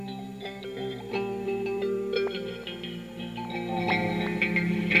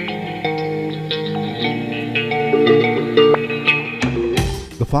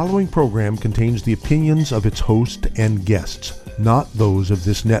following program contains the opinions of its host and guests, not those of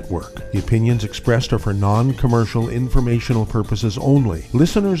this network. The opinions expressed are for non-commercial informational purposes only.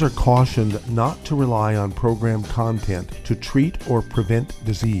 Listeners are cautioned not to rely on program content to treat or prevent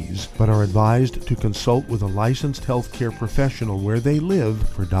disease, but are advised to consult with a licensed healthcare professional where they live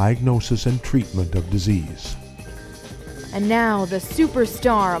for diagnosis and treatment of disease. And now, the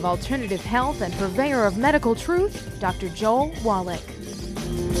superstar of alternative health and purveyor of medical truth, Dr. Joel Wallach.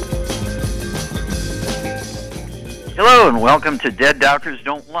 Hello and welcome to Dead Doctors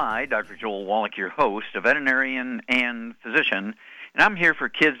Don't Lie. Dr. Joel Wallach, your host, a veterinarian and physician. And I'm here for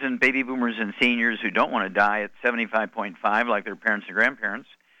kids and baby boomers and seniors who don't want to die at 75.5 like their parents and grandparents.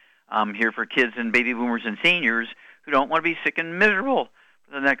 I'm here for kids and baby boomers and seniors who don't want to be sick and miserable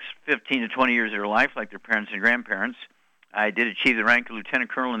for the next 15 to 20 years of their life like their parents and grandparents. I did achieve the rank of lieutenant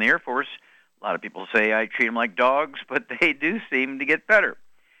colonel in the Air Force. A lot of people say I treat them like dogs, but they do seem to get better.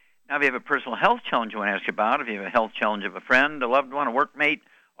 Now, if you have a personal health challenge you want to ask about, if you have a health challenge of a friend, a loved one, a workmate,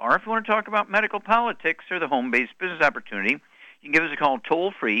 or if you want to talk about medical politics or the home-based business opportunity, you can give us a call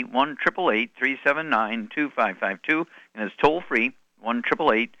toll-free, 1-888-379-2552, and it's toll-free,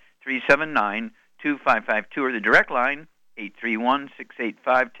 1-888-379-2552, or the direct line,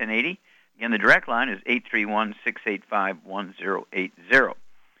 831-685-1080. Again, the direct line is 831-685-1080. Well,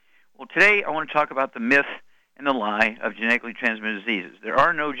 today I want to talk about the myth and the lie of genetically transmitted diseases. There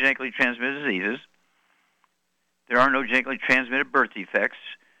are no genetically transmitted diseases. There are no genetically transmitted birth defects.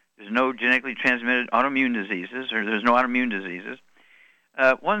 There's no genetically transmitted autoimmune diseases, or there's no autoimmune diseases.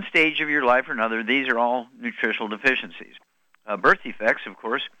 One stage of your life or another, these are all nutritional deficiencies. Birth defects, of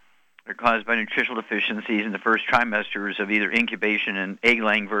course, are caused by nutritional deficiencies in the first trimesters of either incubation and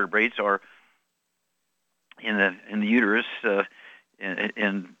egg-laying vertebrates, or in the uterus,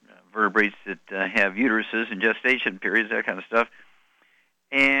 in vertebrates that have uteruses and gestation periods, that kind of stuff.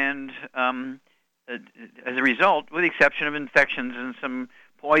 And as a result, with the exception of infections and some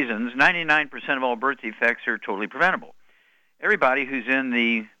poisons, 99% of all birth defects are totally preventable. Everybody who's in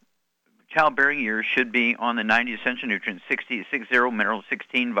the childbearing years should be on the 90 essential nutrients, 60 minerals,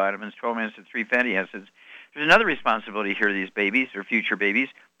 16 vitamins, 12 amino acids, 3 fatty acids. There's another responsibility here to these babies, or future babies,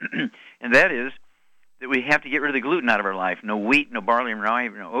 and that is that we have to get rid of the gluten out of our life. No wheat, no barley and rye,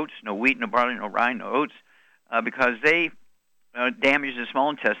 no oats, no wheat, no barley, no rye, no oats, because they damage the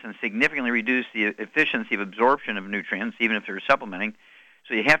small intestine, significantly reduce the efficiency of absorption of nutrients, even if they're supplementing.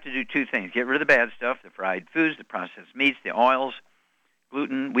 So you have to do two things. Get rid of the bad stuff, the fried foods, the processed meats, the oils,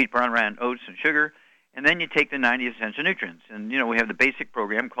 gluten, wheat, barley, rye, and oats, and sugar, and then you take the 90 essential nutrients. And, we have the basic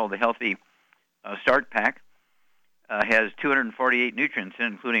program called the Healthy Start Pack. Has 248 nutrients in,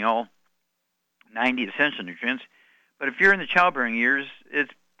 including all 90 essential nutrients. But if you're in the childbearing years, it's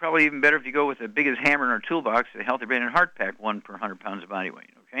probably even better if you go with the biggest hammer in our toolbox, the Healthy Brain and Heart Pack, 1 per 100 pounds of body weight,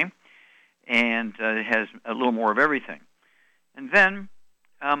 okay? And it has a little more of everything. And then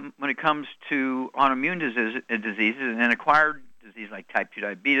when it comes to autoimmune diseases and acquired disease like type 2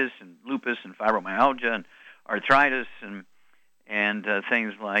 diabetes and lupus and fibromyalgia and arthritis and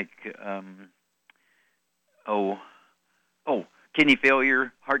things like kidney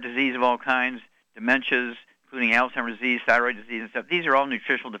failure, heart disease of all kinds, dementias, including Alzheimer's disease, thyroid disease and stuff. These are all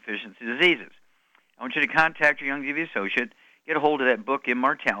nutritional deficiency diseases. I want you to contact your Youngevity associate, get a hold of that book,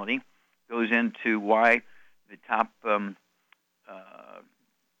 Immortality. Goes into why the top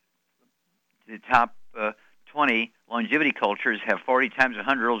 20 longevity cultures have 40 times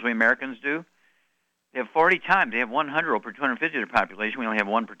 100-year-olds we Americans do. They have 40 times. They have 100-year-old per 250 of their population. We only have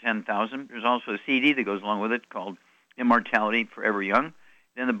 1 per 10,000. There's also a CD that goes along with it called Immortality, Forever Young.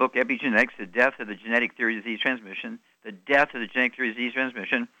 Then the book Epigenetics, The Death of the Genetic Theory of Disease Transmission. The Death of the Genetic Theory of Disease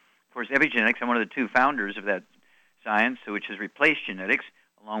Transmission. Of course, epigenetics, I'm one of the two founders of that science, which has replaced genetics,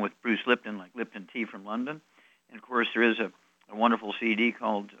 along with Bruce Lipton, like Lipton Tea from London. And, of course, there is a wonderful CD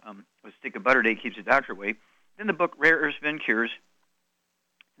called A Stick of Butter Day Keeps the Doctor Away. Then the book Rare Earth Spin Cures.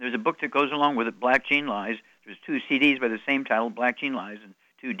 There's a book that goes along with it, Black Gene Lies. There's 2 CDs by the same title, Black Gene Lies, and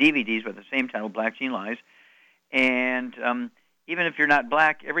 2 DVDs by the same title, Black Gene Lies. And even if you're not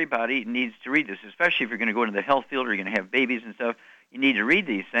black, everybody needs to read this, especially if you're going to go into the health field or you're going to have babies and stuff. You need to read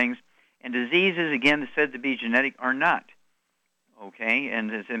these things. And diseases, again, said to be genetic are not. Okay?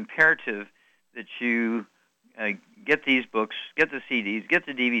 And it's imperative that you get these books, get the CDs, get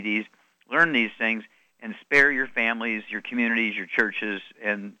the DVDs, learn these things, and spare your families, your communities, your churches,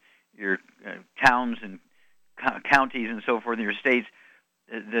 and your towns and counties and so forth in your states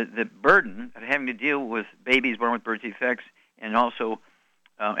the burden of having to deal with babies born with birth defects and also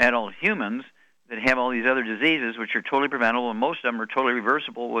adult humans that have all these other diseases which are totally preventable, and most of them are totally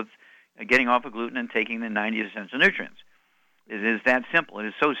reversible with getting off of gluten and taking the 90 essential nutrients. It is that simple. It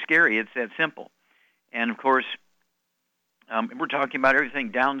is so scary. It's that simple. And of course, we're talking about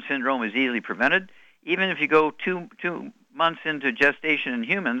everything. Down syndrome is easily prevented. Even if you go two months into gestation in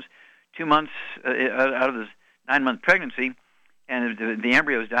humans, 2 months out of this 9-month pregnancy, and the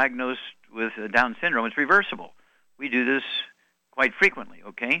embryo is diagnosed with Down syndrome, it's reversible. We do this quite frequently,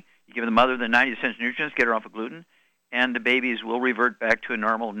 okay? You give the mother the 90 essential nutrients, get her off of gluten, and the babies will revert back to a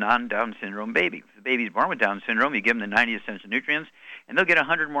normal non-Down syndrome baby. If the baby's born with Down syndrome, you give them the 90 essential nutrients, and they'll get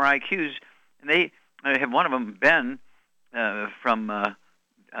 100 more IQs. And they have one of them, Ben, from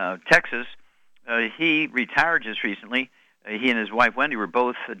Texas. He retired just recently. He and his wife, Wendy, were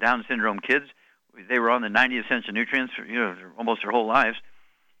both Down syndrome kids. They were on the 90 essential nutrients for almost their whole lives.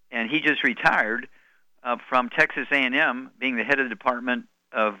 And he just retired from Texas A&M, being the head of the Department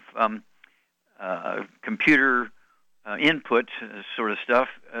of Computer Input sort of stuff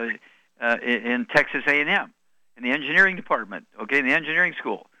in Texas A&M, in the engineering department, okay, in the engineering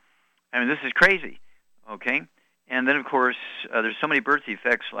school. I mean, this is crazy, okay? And then, of course, there's so many birth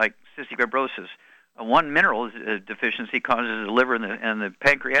defects like cystic fibrosis. One mineral deficiency causes the liver and the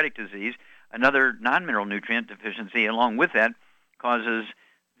pancreatic disease. Another non-mineral nutrient deficiency, along with that, causes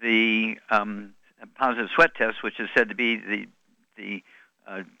the positive sweat test, which is said to be the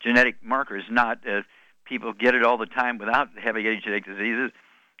genetic marker. Is not. People get it all the time without having any genetic diseases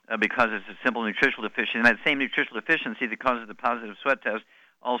because it's a simple nutritional deficiency. And that same nutritional deficiency that causes the positive sweat test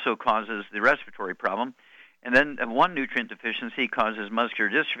also causes the respiratory problem. And then one nutrient deficiency causes muscular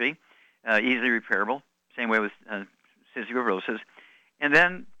dystrophy, easily repairable, same way with cystic fibrosis. And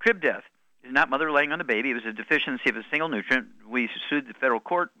then crib death is not mother laying on the baby. It was a deficiency of a single nutrient. We sued the federal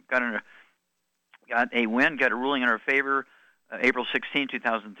court, got a win, got a ruling in our favor, April 16,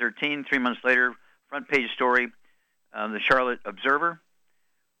 2013. 3 months later, front page story, the Charlotte Observer.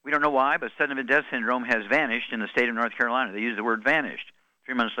 We don't know why, but sudden infant death syndrome has vanished in the state of North Carolina. They used the word vanished.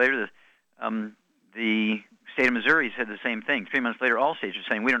 3 months later, the state of Missouri said the same thing. 3 months later, all states are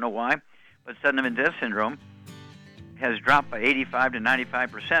saying, we don't know why, but sudden infant death syndrome has dropped by 85 to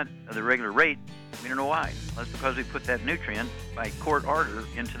 95% of the regular rate. We don't know why. That's because we put that nutrient by court order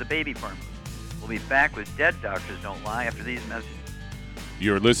into the baby formula. We'll be back with Dead Doctors Don't Lie after these messages.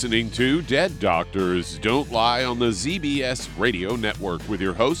 You're listening to Dead Doctors Don't Lie on the ZBS Radio Network with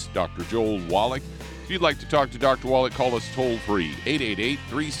your host, Dr. Joel Wallach. If you'd like to talk to Dr. Wallach, call us toll-free,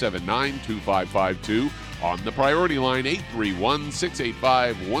 888-379-2552. On the priority line,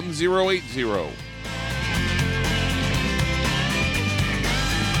 831-685-1080.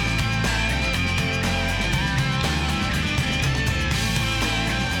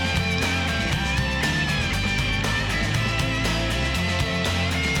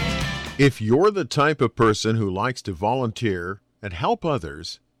 If you're the type of person who likes to volunteer and help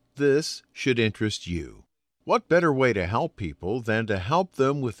others, this should interest you. What better way to help people than to help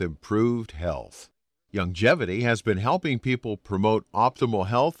them with improved health? Youngevity has been helping people promote optimal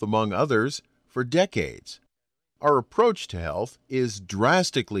health, among others, for decades. Our approach to health is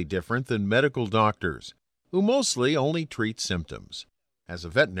drastically different than medical doctors, who mostly only treat symptoms. As a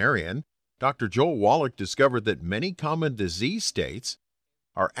veterinarian, Dr. Joel Wallach discovered that many common disease states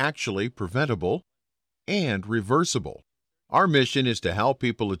are actually preventable and reversible. Our mission is to help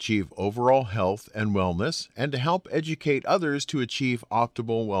people achieve overall health and wellness and to help educate others to achieve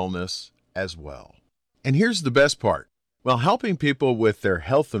optimal wellness as well. And here's the best part. While helping people with their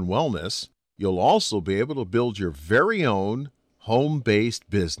health and wellness, you'll also be able to build your very own home-based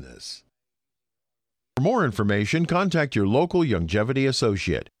business. For more information, contact your local Youngevity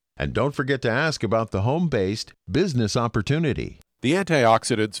associate. And don't forget to ask about the home-based business opportunity. The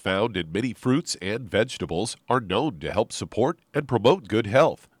antioxidants found in many fruits and vegetables are known to help support and promote good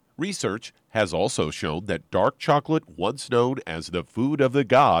health. Research has also shown that dark chocolate, once known as the food of the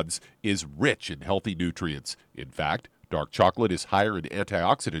gods, is rich in healthy nutrients. In fact, dark chocolate is higher in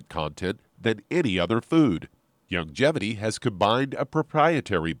antioxidant content than any other food. Youngevity has combined a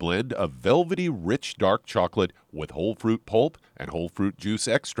proprietary blend of velvety rich dark chocolate with whole fruit pulp and whole fruit juice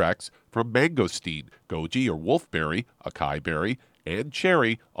extracts from mangosteen, goji or wolfberry, acai berry, and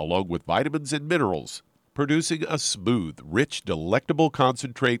cherry, along with vitamins and minerals, producing a smooth, rich, delectable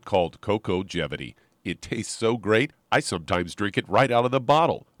concentrate called Cocogevity. It tastes so great, I sometimes drink it right out of the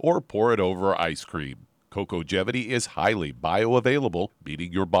bottle or pour it over ice cream. Cocogevity is highly bioavailable,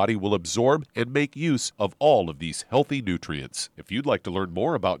 meaning your body will absorb and make use of all of these healthy nutrients. If you'd like to learn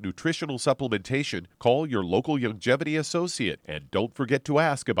more about nutritional supplementation, call your local Youngevity associate, and don't forget to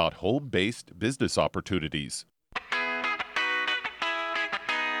ask about home-based business opportunities.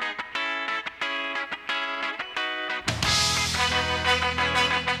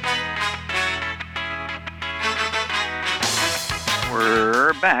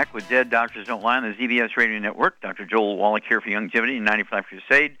 back with Dead Doctors Don't Lie on the ZBS Radio Network. Dr. Joel Wallach here for Youngevity and 95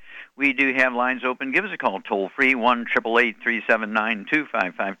 Crusade. We do have lines open. Give us a call, toll-free,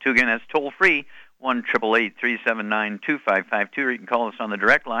 1-888-379-2552. Again, that's toll-free, 1-888-379-2552. Or you can call us on the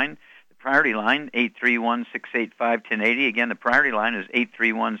direct line, the priority line, 831-685-1080. Again, the priority line is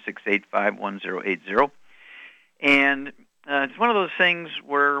 831-685-1080. And it's one of those things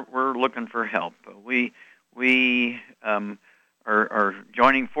where we're looking for help. We are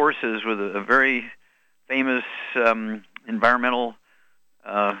joining forces with a very famous environmental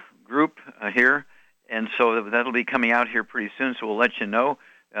group here, and so that'll be coming out here pretty soon, so we'll let you know.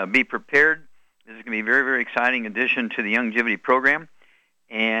 Be prepared. This is going to be a very, very exciting addition to the Youngevity program,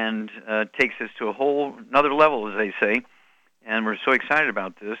 and takes us to a whole another level, as they say, and we're so excited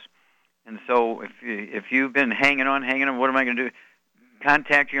about this. And so if you've been hanging on, what am I going to do?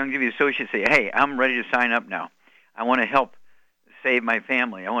 Contact your Youngevity associate. Say, hey, I'm ready to sign up now. I want to help save my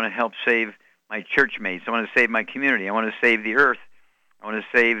family. I want to help save my church mates. I want to save my community. I want to save the earth. I want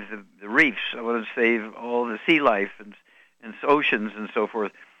to save the reefs. I want to save all the sea life and oceans and so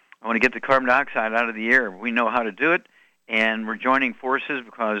forth. I want to get the carbon dioxide out of the air. We know how to do it, and we're joining forces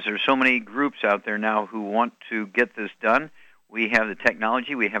because there's so many groups out there now who want to get this done. We have the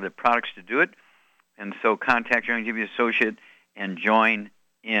technology. We have the products to do it. And so contact your Youngevity associate and join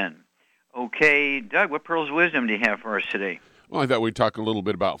in. Okay, Doug, what pearls of wisdom do you have for us today? Well, I thought we'd talk a little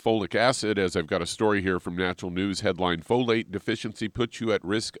bit about folic acid, as I've got a story here from Natural News headline, Folate Deficiency Puts You at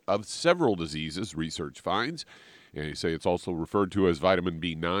Risk of Several Diseases, Research Finds. And you say it's also referred to as vitamin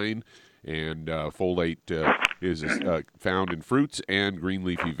B9, and folate is found in fruits and green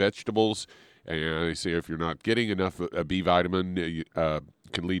leafy vegetables. And they say if you're not getting enough B vitamin,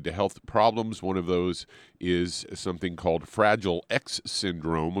 can lead to health problems. One of those is something called Fragile X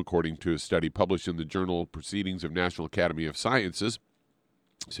syndrome, according to a study published in the Journal of Proceedings of National Academy of Sciences.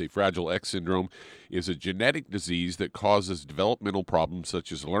 Say Fragile X syndrome is a genetic disease that causes developmental problems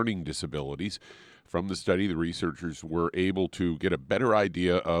such as learning disabilities. From the study, the researchers were able to get a better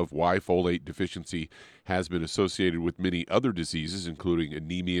idea of why folate deficiency has been associated with many other diseases, including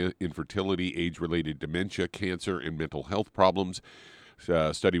anemia, infertility, age-related dementia, cancer, and mental health problems.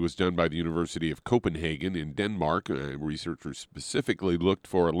 Study was done by the University of Copenhagen in Denmark. Researchers specifically looked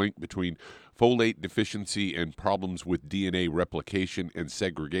for a link between folate deficiency and problems with DNA replication and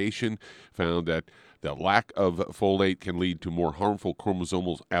segregation, found that the lack of folate can lead to more harmful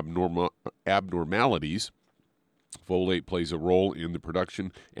chromosomal abnormalities. Folate plays a role in the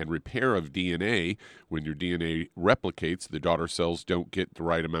production and repair of DNA. When your DNA replicates, the daughter cells don't get the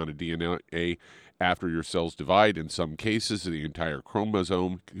right amount of DNA after your cells divide. In some cases, the entire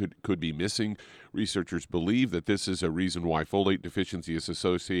chromosome could be missing. Researchers believe that this is a reason why folate deficiency is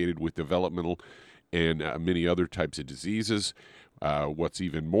associated with developmental and many other types of diseases. What's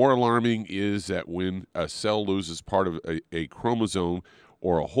even more alarming is that when a cell loses part of a chromosome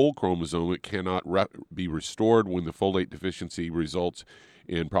or a whole chromosome, it cannot be restored. When the folate deficiency results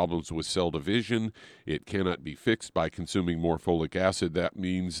in problems with cell division, it cannot be fixed by consuming more folic acid. That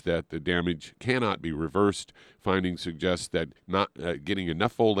means that the damage cannot be reversed. Findings suggest that not getting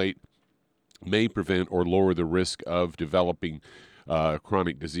enough folate may prevent or lower the risk of developing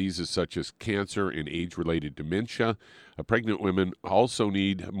chronic diseases such as cancer and age-related dementia. Pregnant women also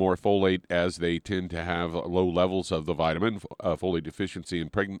need more folate as they tend to have low levels of the vitamin. Folate deficiency in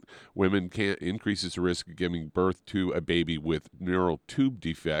pregnant women increases the risk of giving birth to a baby with neural tube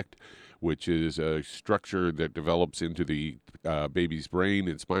defect, which is a structure that develops into the baby's brain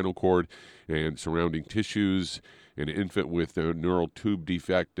and spinal cord and surrounding tissues. An infant with a neural tube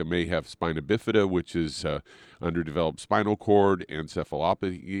defect may have spina bifida, which is underdeveloped spinal cord,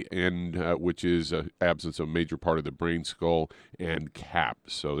 encephalopathy, and which is absence of a major part of the brain, skull, and cap.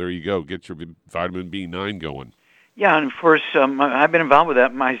 So there you go. Get your vitamin B9 going. Yeah, and of course, I've been involved with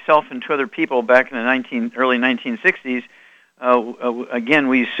that myself and two other people back in the early 1960s. Again,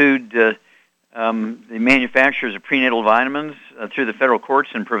 we sued the manufacturers of prenatal vitamins through the federal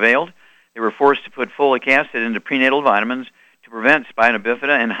courts and prevailed. They were forced to put folic acid into prenatal vitamins to prevent spina bifida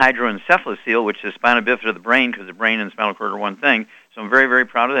and hydroencephalocele, which is spina bifida of the brain, because the brain and spinal cord are one thing. So I'm very, very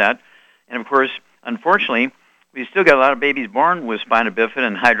proud of that. And of course, unfortunately, we still got a lot of babies born with spina bifida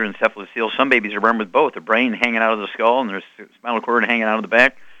and hydroencephalocele. Some babies are born with both, the brain hanging out of the skull and their spinal cord hanging out of the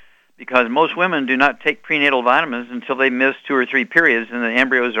back, because most women do not take prenatal vitamins until they miss 2 or 3 periods and the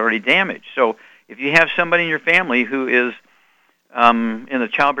embryo is already damaged. So if you have somebody in your family who is in the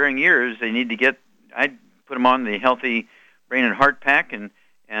childbearing years, they need to get, I'd put them on the Healthy Brain and Heart Pack, and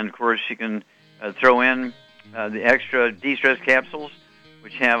of course you can throw in the extra de-stress capsules,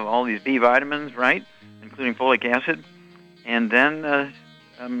 which have all these B vitamins, right, including folic acid, and then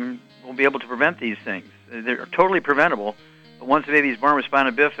we'll be able to prevent these things. They're totally preventable, but once the baby's born with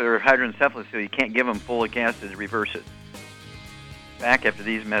spina bifida or hydroencephalus, so you can't give them folic acid to reverse it. Back after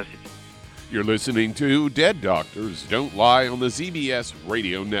these messages. You're listening to Dead Doctors Don't Lie on the ZBS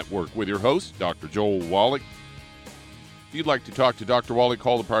Radio Network with your host, Dr. Joel Wallach. If you'd like to talk to Dr. Wallach,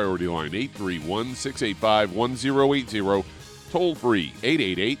 call the priority line 831-685-1080, toll free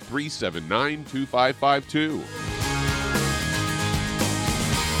 888-379-2552.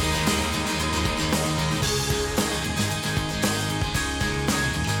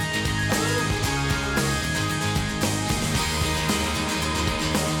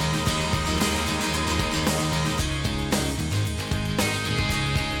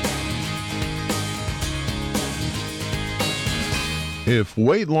 If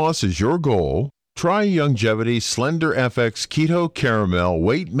weight loss is your goal, try Youngevity Slender FX Keto Caramel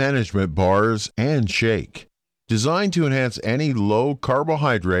Weight Management Bars and Shake. Designed to enhance any low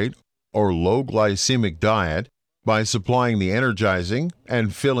carbohydrate or low glycemic diet by supplying the energizing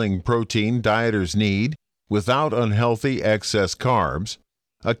and filling protein dieters need without unhealthy excess carbs,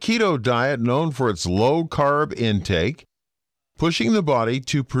 a keto diet known for its low carb intake, pushing the body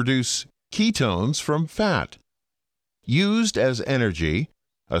to produce ketones from fat. Used as energy,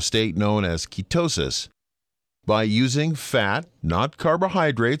 a state known as ketosis, by using fat, not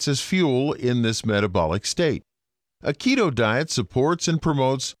carbohydrates, as fuel in this metabolic state. A keto diet supports and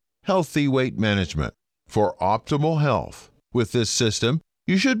promotes healthy weight management for optimal health. With this system,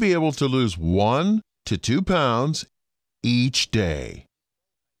 you should be able to lose 1 to 2 pounds each day.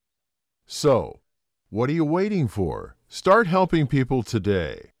 So, what are you waiting for? Start helping people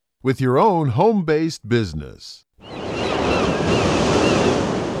today with your own home-based business.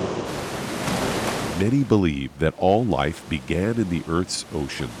 Many believe that all life began in the Earth's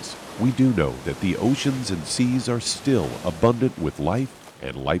oceans. We do know that the oceans and seas are still abundant with life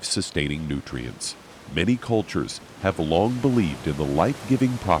and life-sustaining nutrients. Many cultures have long believed in the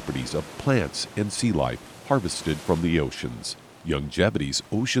life-giving properties of plants and sea life harvested from the oceans. Youngevity's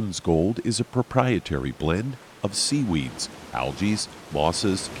Ocean's Gold is a proprietary blend of seaweeds, algae,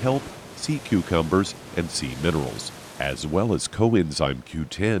 mosses, kelp, sea cucumbers, and sea minerals, as well as coenzyme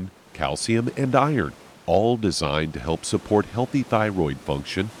Q10, calcium, and iron, all designed to help support healthy thyroid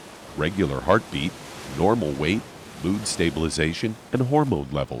function, regular heartbeat, normal weight, mood stabilization, and hormone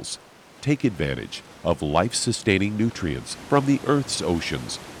levels. Take advantage of life-sustaining nutrients from the Earth's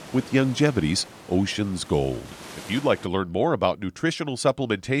oceans with Youngevity's Ocean's Gold. If you'd like to learn more about nutritional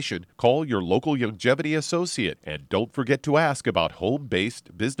supplementation, call your local Youngevity associate, and don't forget to ask about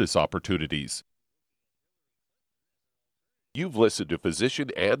home-based business opportunities. You've listened to physician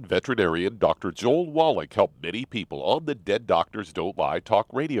and veterinarian Dr. Joel Wallach help many people on the Dead Doctors Don't Lie talk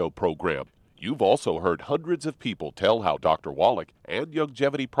radio program. You've also heard hundreds of people tell how Dr. Wallach and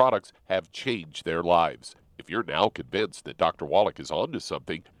Youngevity products have changed their lives. If you're now convinced that Dr. Wallach is onto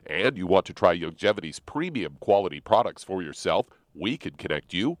something and you want to try Youngevity's premium quality products for yourself, we can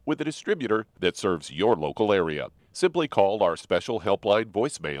connect you with a distributor that serves your local area. Simply call our special helpline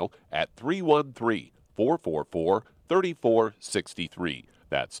voicemail at 313-444-3463.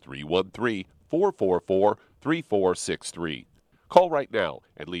 That's 313-444-3463. Call right now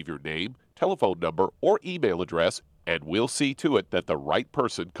and leave your name, telephone number, or email address, and we'll see to it that the right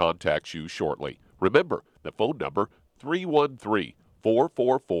person contacts you shortly. Remember, the phone number,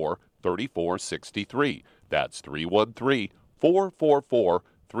 313-444-3463. That's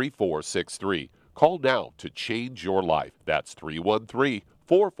 313-444-3463. Call now to change your life. That's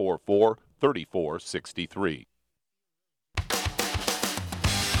 313-444-3463.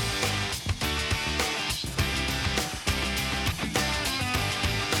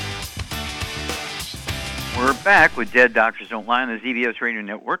 We're back with Dead Doctors Don't Lie on the ZBS Radio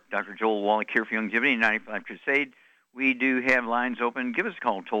Network. Dr. Joel Wallach here for Youngevity 95 Crusade. We do have lines open. Give us a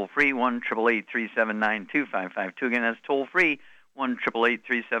call toll-free, 1-888-379-2552. Again, that's toll-free,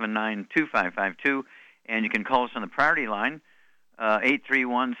 1-888-379-2552. And you can call us on the priority line,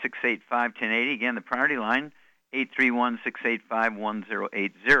 831-685-1080. Again, the priority line,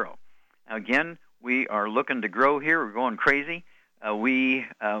 831-685-1080. Now, again, we are looking to grow here. We're going crazy. We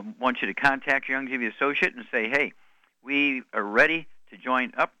want you to contact your Youngevity associate and say, hey, we are ready to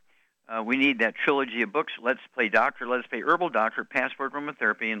join up. We need that trilogy of books, Let's Play Doctor, Let's Play Herbal Doctor, Passport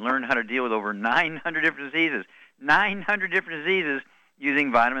Aromatherapy, and learn how to deal with over 900 different diseases. 900 different diseases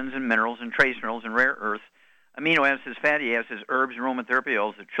using vitamins and minerals and trace minerals and rare earths, amino acids, fatty acids, herbs, and aromatherapy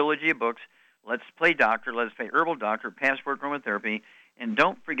oils. The trilogy of books, Let's Play Doctor, Let's Play Herbal Doctor, Passport Aromatherapy. And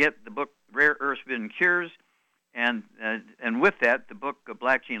don't forget the book, Rare Earths Forbidden Cures. And with that, the book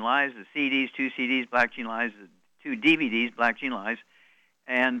Black Gene Lies, the CDs, 2 CDs, Black Gene Lies, the 2 DVDs, Black Gene Lies.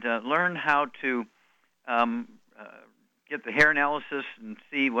 and learn how to get the hair analysis and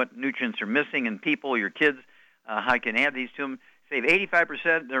see what nutrients are missing in people, your kids, how you can add these to them. Save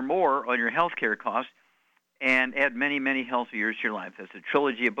 85% or more on your health care costs, and add many, many healthy years to your life. That's a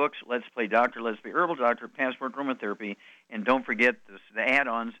trilogy of books: Let's Play Doctor, Let's Play Herbal Doctor, Passport Aromatherapy, and don't forget the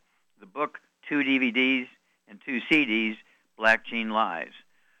add-ons, the book, 2 DVDs, and 2 CDs, Black Gene Lives.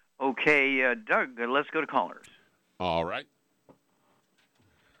 Okay, Doug, let's go to callers. All right.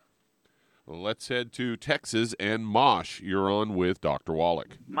 Let's head to Texas, and Mosh, you're on with Dr.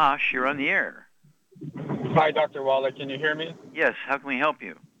 Wallach. Mosh, you're on the air. Hi, Dr. Wallach. Can you hear me? Yes, how can we help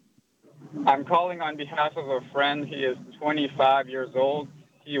you? I'm calling on behalf of a friend. He is 25 years old.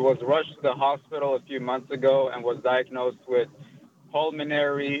 He was rushed to the hospital a few months ago and was diagnosed with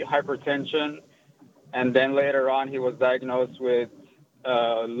pulmonary hypertension. And then later on, he was diagnosed with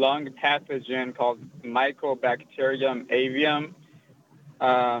a lung pathogen called Mycobacterium avium.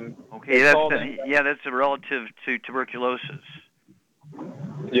 Okay, that's a relative to tuberculosis.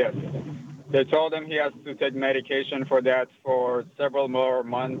 Yes. They told him he has to take medication for that for several more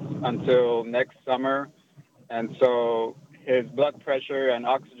months until next summer. And so his blood pressure and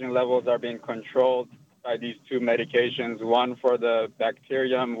oxygen levels are being controlled by these 2 medications, one for the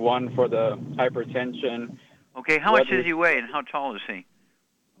bacterium, one for the hypertension. Okay, how much does he weigh and how tall is he?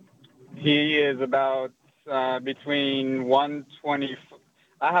 He is about between 120.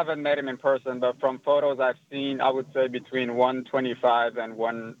 I haven't met him in person, but from photos I've seen, I would say between 125 and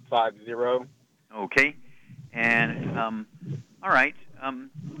 150. Okay. And, all right.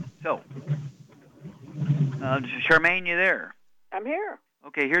 So, Charmaine, you there? I'm here.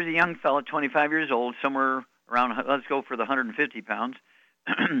 Okay, here's a young fellow, 25 years old, somewhere around, let's go for the 150 pounds.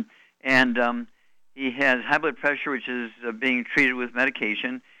 And he has high blood pressure, which is being treated with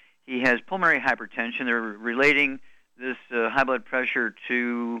medication. He has pulmonary hypertension. They're relating this high blood pressure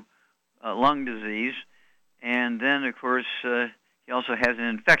to lung disease. And then, of course, he also has an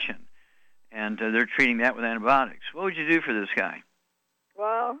infection. And they're treating that with antibiotics. What would you do for this guy?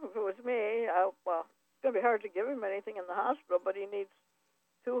 Well, if it was me, it's going to be hard to give him anything in the hospital, but he needs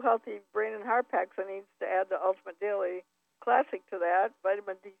 2 healthy brain and heart packs, and needs to add the Ultimate Daily Classic to that,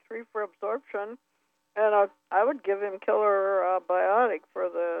 vitamin D3 for absorption, and I would give him Killer Biotic for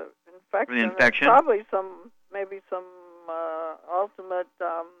the infection. For the infection? And probably maybe some Ultimate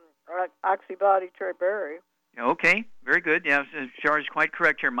Oxybody Cherry Berry. Okay, very good. Yeah, Char's quite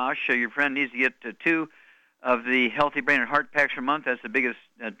correct here, Mosh. Your friend needs to get 2 of the Healthy Brain and Heart Packs per month. That's the biggest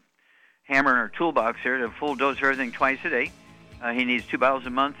hammer in our toolbox here. A full dose of everything twice a day. He needs 2 bottles a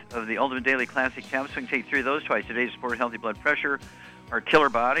month of the Ultimate Daily Classic tablets. So he can take 3 of those twice a day to support healthy blood pressure. Our Killer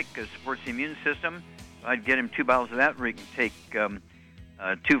Biotic supports the immune system. I'd get him 2 bottles of that, where he can take 2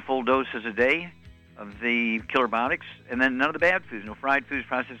 full doses a day of the Killer Biotics, and then none of the bad foods, no fried foods,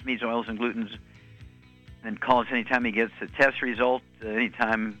 processed meats, oils, and glutens. And call us anytime he gets a test result,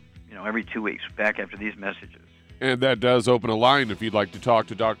 anytime, every 2 weeks, back after these messages. And that does open a line. If you'd like to talk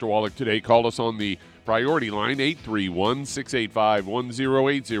to Dr. Wallach today, call us on the priority line,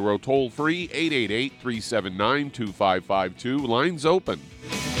 831-685-1080, toll free, 888-379-2552. Lines open.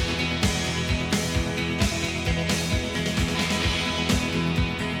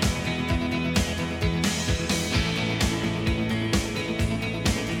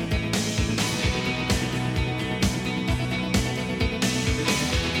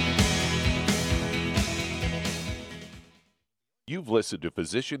 You've listened to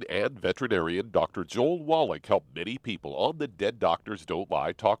physician and veterinarian Dr. Joel Wallach help many people on the Dead Doctors Don't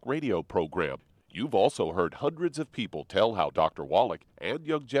Lie talk radio program. You've also heard hundreds of people tell how Dr. Wallach and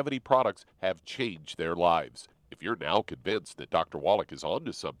Youngevity products have changed their lives. If you're now convinced that Dr. Wallach is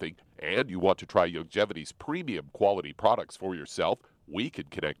onto something and you want to try Youngevity's premium quality products for yourself, we can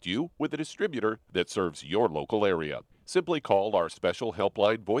connect you with a distributor that serves your local area. Simply call our special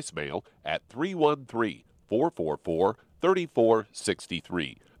helpline voicemail at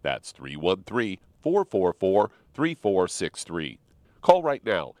 313-444-3463. That's 313-444-3463. Call right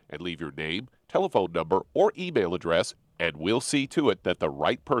now and leave your name, telephone number, or email address, and we'll see to it that the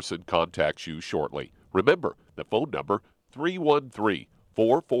right person contacts you shortly. Remember, the phone number,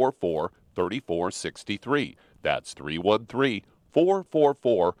 313-444-3463. That's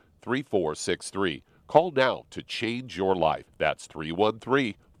 313-444-3463. Call now to change your life. That's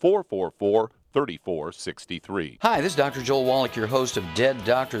 313-444-3463. Hi, this is Dr. Joel Wallach, your host of Dead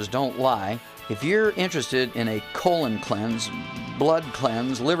Doctors Don't Lie. If you're interested in a colon cleanse, blood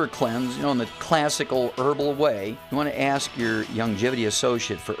cleanse, liver cleanse, in the classical herbal way, you want to ask your Youngevity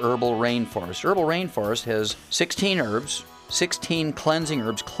associate for Herbal Rainforest. Herbal Rainforest has 16 herbs, 16 cleansing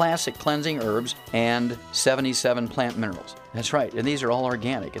herbs, classic cleansing herbs, and 77 plant minerals. That's right, and these are all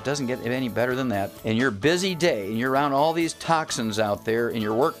organic. It doesn't get any better than that. In your busy day, and you're around all these toxins out there, in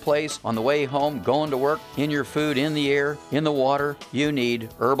your workplace, on the way home, going to work, in your food, in the air, in the water, you need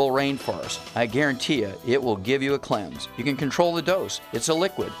Herbal Rainforest. I guarantee you, it will give you a cleanse. You can control the dose. It's a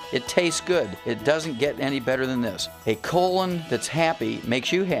liquid. It tastes good. It doesn't get any better than this. A colon that's happy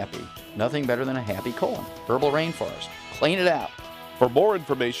makes you happy. Nothing better than a happy colon. Herbal Rainforest. Clean it out. For more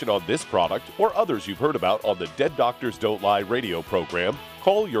information on this product or others you've heard about on the Dead Doctors Don't Lie radio program,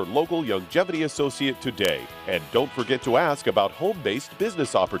 call your local Youngevity associate today. And don't forget to ask about home-based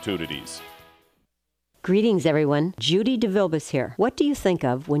business opportunities. Greetings, everyone. Judy DeVilbus here. What do you think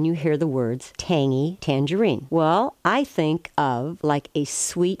of when you hear the words tangy tangerine? Well, I think of like a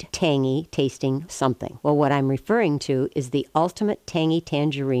sweet, tangy tasting something. Well, what I'm referring to is the Ultimate Tangy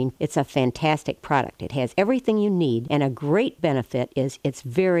Tangerine. It's a fantastic product. It has everything you need, and a great benefit is it's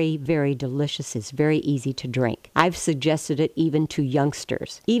very, very delicious. It's very easy to drink. I've suggested it even to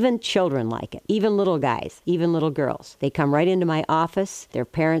youngsters. Even children like it. Even little guys. Even little girls. They come right into my office. Their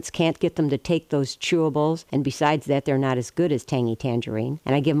parents can't get them to take those chewables, and besides that, they're not as good as Tangy Tangerine.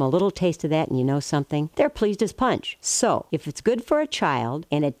 And I give them a little taste of that, and you know something? They're pleased as punch. So, if it's good for a child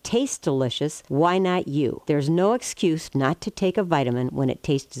and it tastes delicious, why not you? There's no excuse not to take a vitamin when it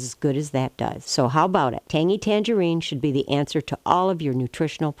tastes as good as that does. So how about it? Tangy Tangerine should be the answer to all of your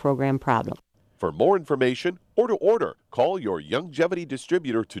nutritional program problems. For more information or to order, call your Youngevity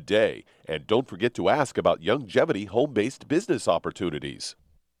distributor today. And don't forget to ask about Youngevity home-based business opportunities.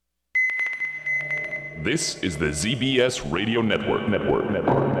 This is the ZBS Radio Network.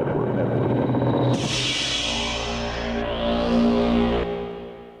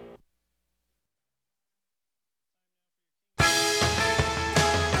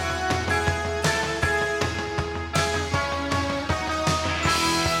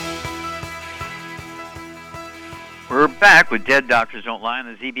 We're back with Dead Doctors Don't Lie on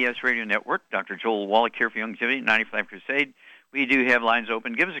the ZBS Radio Network. Dr. Joel Wallach here for Youngevity, 95 Crusade. We do have lines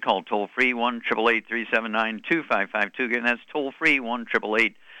open. Give us a call, toll-free, 1-888-379-2552. Again, that's toll-free,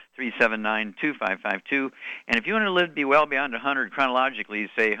 1-888-379-2552. And if you want to live, be well beyond 100 chronologically,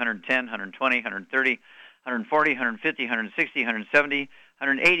 say 110, 120, 130, 140, 150, 160, 170,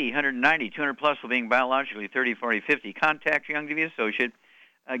 180, 190, 200 plus while being biologically 30, 40, 50, contact your Youngevity associate.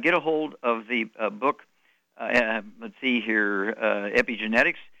 Get a hold of the book, let's see here,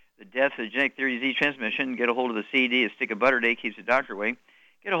 Epigenetics, The Death of the Genetic Theory of Disease Transmission. Get a hold of the CD, A Stick of Butter Day Keeps the Doctor Away.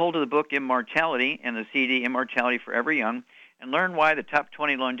 Get a hold of the book Immortality and the CD Immortality Forever Young, and learn why the top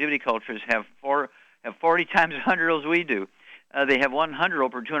 20 longevity cultures have 40 times 100 as we do. They have 100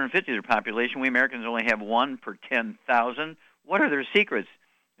 per 250 of their population. We Americans only have 1 per 10,000. What are their secrets?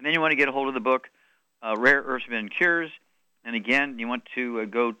 And then you want to get a hold of the book Rare Earths and Cures. And again, you want to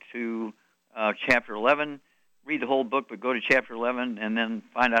go to Chapter 11. Read the whole book, but go to Chapter 11 and then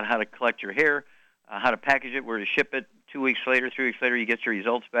find out how to collect your hair, how to package it, where to ship it. 2 weeks later, 3 weeks later, you get your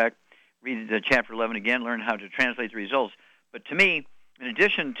results back. Read Chapter 11 again, learn how to translate the results. But to me, in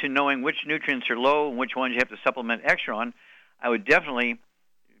addition to knowing which nutrients are low and which ones you have to supplement extra on, I would definitely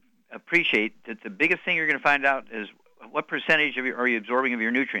appreciate that the biggest thing you're going to find out is what percentage are you absorbing of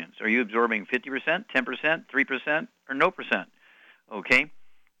your nutrients. Are you absorbing 50%, 10%, 3%, or no percent? Okay?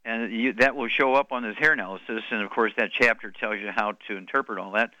 And that will show up on this hair analysis, and of course that chapter tells you how to interpret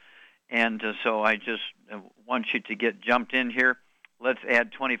all that. And so I just want you to get jumped in here. Let's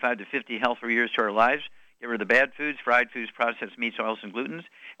add 25 to 50 healthful years to our lives. Get rid of the bad foods, fried foods, processed meats, oils, and glutens.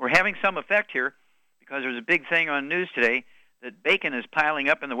 We're having some effect here because there's a big thing on news today that bacon is piling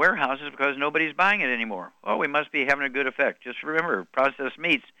up in the warehouses because nobody's buying it anymore. Well, we must be having a good effect. Just remember, processed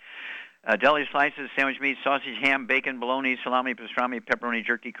meats, deli slices, sandwich meat, sausage, ham, bacon, bologna, salami, pastrami, pepperoni,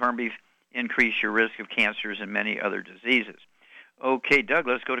 jerky, corned beef increase your risk of cancers and many other diseases. Okay, Doug,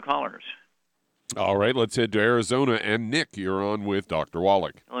 let's go to callers. All right, let's head to Arizona. And Nick, you're on with Dr.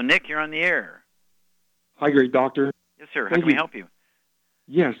 Wallach. Hello, Nick, you're on the air. Hi, great doctor. Yes, sir. How can we help you?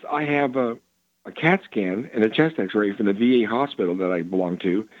 Yes, I have a CAT scan and a chest X-ray from the VA hospital that I belong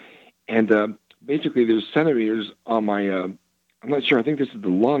to. And basically there's centimeters on my, I'm not sure, I think this is the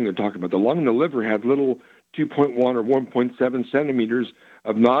lung they're talking about. The lung and the liver have little 2.1 or 1.7 centimeters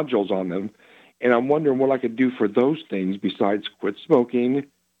of nodules on them. And I'm wondering what I could do for those things besides quit smoking,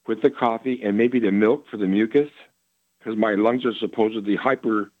 quit the coffee, and maybe the milk for the mucus, because my lungs are supposedly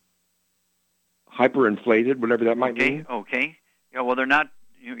hyperinflated, whatever that might mean. Okay. Yeah, well, they're not.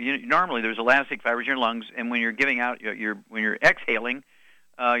 Normally, there's elastic fibers in your lungs, and when you're giving out, when you're exhaling,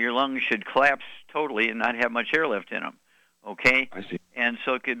 your lungs should collapse totally and not have much air left in them. Okay. I see. And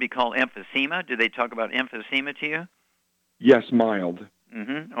so it could be called emphysema. Did they talk about emphysema to you? Yes, mild.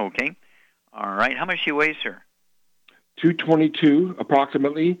 Mm-hmm. Okay. All right. How much do you weigh, sir? 222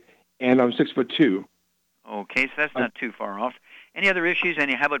 approximately, and I'm 6'2". Okay, so that's not too far off. Any other issues?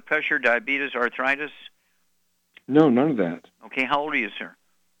 Any high blood pressure, diabetes, arthritis? No, none of that. Okay, how old are you, sir?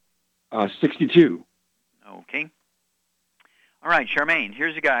 62. Okay. All right, Charmaine,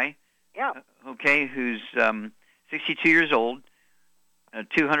 here's a guy. Yeah. Okay, who's 62 years old,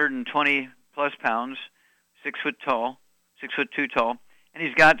 220 plus pounds, 6 foot tall, 6'2" tall, and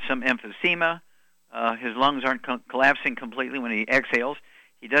he's got some emphysema. His lungs aren't collapsing completely when he exhales.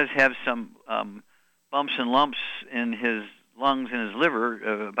 He does have some bumps and lumps in his lungs and his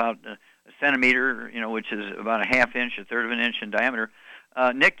liver, about a centimeter, which is about a half inch, a third of an inch in diameter.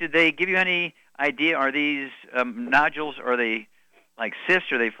 Nick, did they give you any idea? Are these nodules? Are they like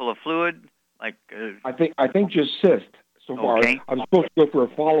cysts? Are they full of fluid? Like I think just cyst so far. Okay. I'm supposed to go for a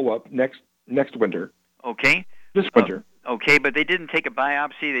follow-up next winter. Okay. This winter. Okay, but they didn't take a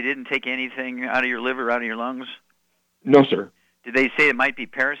biopsy? They didn't take anything out of your liver, out of your lungs? No, sir. Did they say it might be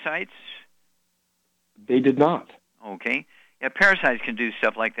parasites? They did not. Okay. Yeah, parasites can do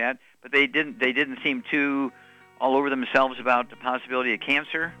stuff like that, but they didn't seem too all over themselves about the possibility of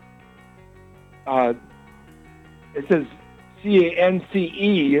cancer? It says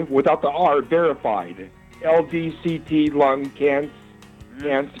CANCE without the R, verified. LDCT lung cancer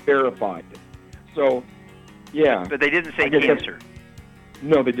verified. So, yeah. But they didn't say cancer.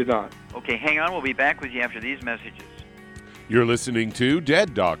 No, they did not. Okay, hang on. We'll be back with you after these messages. You're listening to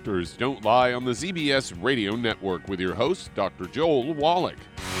Dead Doctors Don't Lie on the ZBS Radio Network with your host, Dr. Joel Wallach.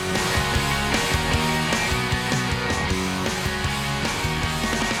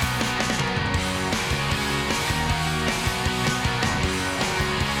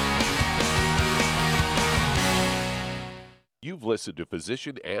 You've listened to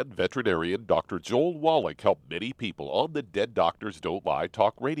physician and veterinarian Dr. Joel Wallach help many people on the Dead Doctors Don't Lie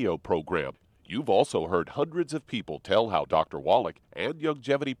talk radio program. You've also heard hundreds of people tell how Dr. Wallach and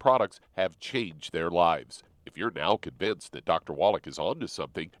Youngevity products have changed their lives. If you're now convinced that Dr. Wallach is onto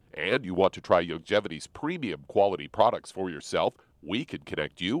something and you want to try Youngevity's premium quality products for yourself, we can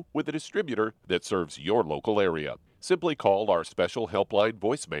connect you with a distributor that serves your local area. Simply call our special helpline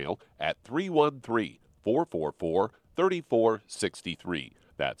voicemail at 313-444-3463.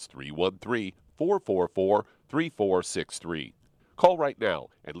 That's 313-444-3463. Call right now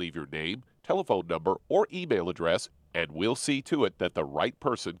and leave your name, telephone number, or email address, and we'll see to it that the right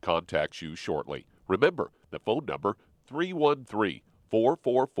person contacts you shortly. Remember, the phone number,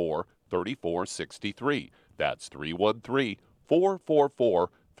 313-444-3463. That's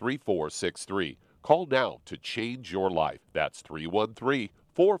 313-444-3463. Call now to change your life. That's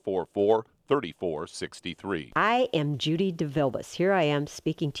 313-444-3463. I am Judy DeVilbus. Here I am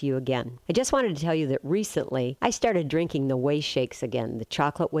speaking to you again. I just wanted to tell you that recently I started drinking the Whey Shakes again, the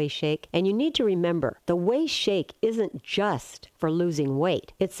chocolate Whey Shake. And you need to remember, the Whey Shake isn't just for losing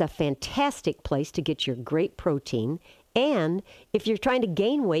weight. It's a fantastic place to get your great protein. And if you're trying to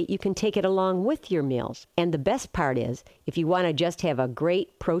gain weight, you can take it along with your meals. And the best part is, if you want to just have a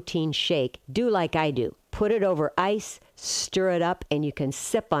great protein shake, do like I do. Put it over ice, stir it up, and you can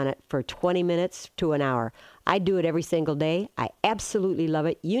sip on it for 20 minutes to an hour. I do it every single day. I absolutely love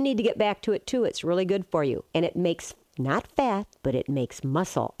it. You need to get back to it too. It's really good for you. And it makes not fat, but it makes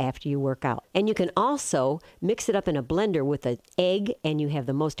muscle after you work out. And you can also mix it up in a blender with an egg, and you have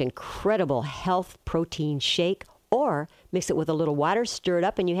the most incredible health protein shake. Or mix it with a little water, stir it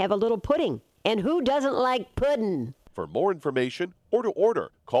up, and you have a little pudding. And who doesn't like pudding? For more information or to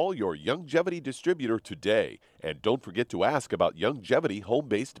order, call your Youngevity distributor today. And don't forget to ask about Youngevity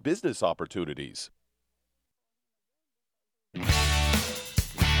home-based business opportunities. We're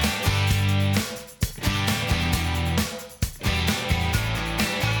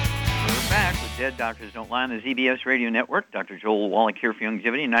back with Dead Doctors Don't Lie on the ZBS Radio Network. Dr. Joel Wallach here for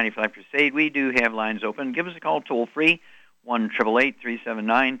Youngevity and 95 Crusade. We do have lines open. Give us a call toll-free,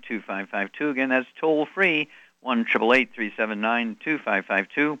 1-888-379-2552. Again, that's toll-free,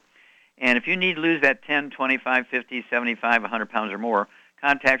 1-888-379-2552. And if you need to lose that 10, 25, 50, 75, 100 pounds or more,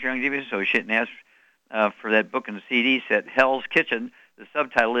 contact your Youngevity associate and ask for that book and CD set, Hell's Kitchen. The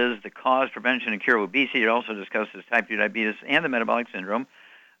subtitle is The Cause, Prevention, and Cure of Obesity. It also discusses type 2 diabetes and the metabolic syndrome.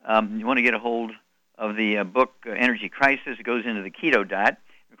 You want to get a hold of the book, Energy Crisis. It goes into the keto diet.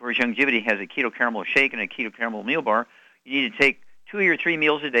 Of course, Youngevity has a keto caramel shake and a keto caramel meal bar. You need to take 2 or 3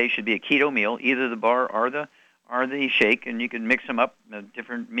 meals a day. Should be a keto meal, either the bar or the shake, and you can mix them up,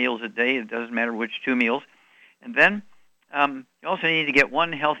 different meals a day. It doesn't matter which 2 meals. And then you also need to get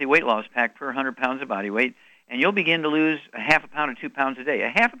 1 healthy weight loss pack per 100 pounds of body weight, and you'll begin to lose a half a pound to 2 pounds a day. A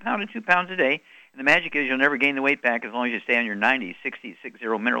half a pound to 2 pounds a day, And the magic is you'll never gain the weight back as long as you stay on your 90, 60, 60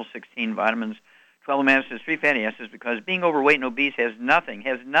 minerals, 16 vitamins, 12 amino acids, 3 fatty acids, because being overweight and obese has nothing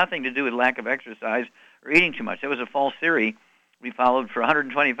to do with lack of exercise or eating too much. That was a false theory we followed for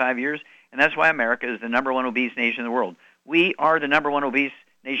 125 years, and that's why America is the number one obese nation in the world. We are the number one obese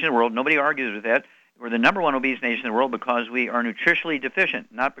nation in the world. Nobody argues with that. We're the number one obese nation in the world because we are nutritionally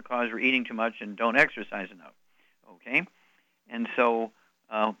deficient, not because we're eating too much and don't exercise enough. Okay? And so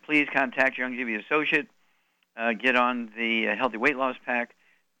please contact your Youngevity associate. Get on the Healthy Weight Loss Pack.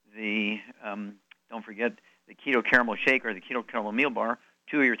 Don't forget the Keto Caramel Shake or the Keto Caramel Meal Bar,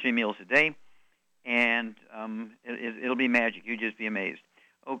 2 or 3 meals a day. And it'll be magic. You'll just be amazed.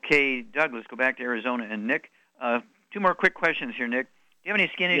 Okay, Doug, let's go back to Arizona and Nick. 2 more quick questions here, Nick. Do you have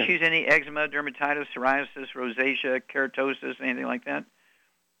any skin issues, any eczema, dermatitis, psoriasis, rosacea, keratosis, anything like that?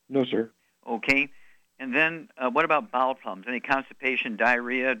 No, sir. Okay. And then what about bowel problems? Any constipation,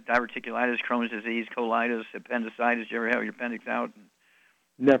 diarrhea, diverticulitis, Crohn's disease, colitis, appendicitis? Did you ever have your appendix out?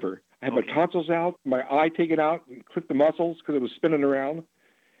 Never. I had my tonsils out, my eye taken out, and clipped the muscles because it was spinning around.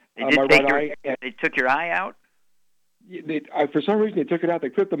 They took your eye out? For some reason, they took it out. They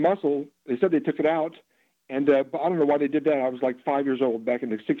clipped the muscle. They said they took it out. And but I don't know why they did that. I was like 5 years old back in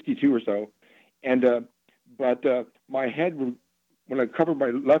the 62 or so. And but my head, when I covered my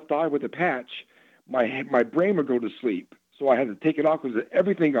left eye with a patch, my brain would go to sleep. So I had to take it off because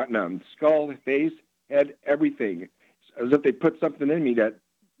everything got numb. Skull, face, head, everything. As if they put something in me that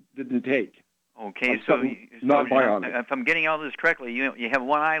didn't take. Okay, not bionic. If I'm getting all this correctly, you have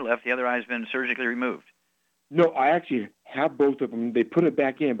one eye left. The other eye has been surgically removed. No, I actually have both of them. They put it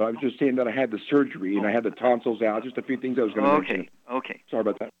back in, but I was just saying that I had the surgery and I had the tonsils out. Just a few things I was going to mention. Okay. Sorry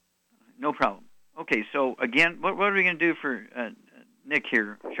about that. No problem. Okay, so again, what are we going to do for Nick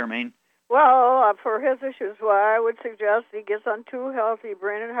here, Charmaine? Well, for his issues, I would suggest he gets on 2 healthy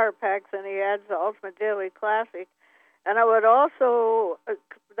brain and heart packs and he adds the Ultimate Daily Classic. And I would also,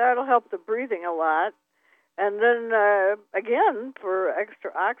 that'll help the breathing a lot. And then, again, for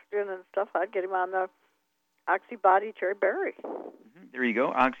extra oxygen and stuff, I'd get him on the Oxy Body Cherry Berry. Mm-hmm. There you go,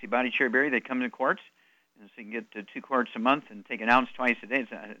 Oxy Body Cherry Berry. They come in quarts, and so you can get 2 quarts a month and take an ounce twice a day.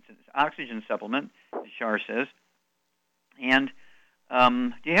 It's an oxygen supplement, as Shar says. And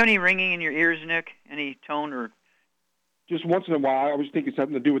do you have any ringing in your ears, Nick? Any tone or? Just once in a while. I was thinking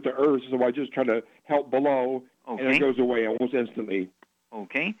something to do with the earth, so I just try to help below, and it goes away almost instantly.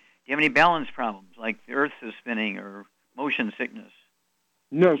 Okay. Do you have any balance problems, like the earth is spinning or motion sickness?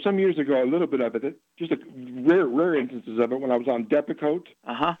 No, some years ago, a little bit of it. Just rare instances of it when I was on Depakote,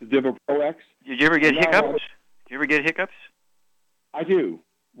 the Devo Pro X. Did you ever get hiccups? I do.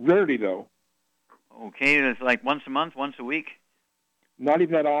 Rarely, though. Okay, it's like once a month, once a week? Not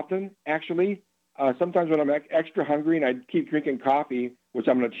even that often, actually. Sometimes when I'm extra hungry and I keep drinking coffee, which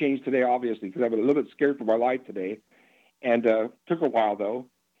I'm going to change today, obviously, because I'm a little bit scared for my life today. And took a while, though.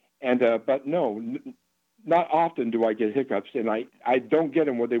 And but no, not often do I get hiccups, and I don't get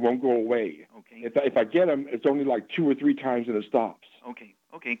them where they won't go away. Okay. If I get them, it's only like 2 or 3 times and it stops. Okay,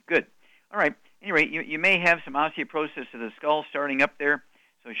 good. All right. Anyway, you may have some osteoporosis of the skull starting up there,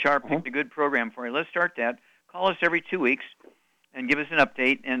 so Sharp picked a good program for you. Let's start that. Call us every 2 weeks and give us an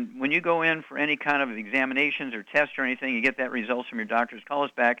update. And when you go in for any kind of examinations or tests or anything, you get that results from your doctors, call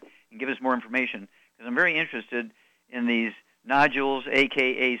us back and give us more information, because I'm very interested in these nodules,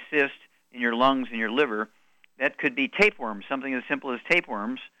 a.k.a. cysts, in your lungs and your liver. That could be tapeworms, something as simple as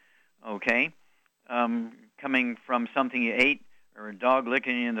tapeworms, okay, coming from something you ate or a dog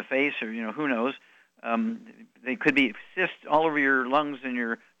licking you in the face, or, who knows. They could be cysts all over your lungs and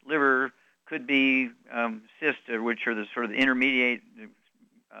your liver. Could be cysts, which are the sort of the intermediate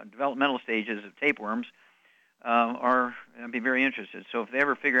developmental stages of tapeworms. I'd be very interested. So if they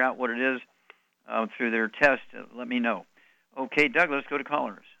ever figure out what it is through their test, let me know. Okay, Doug, let's go to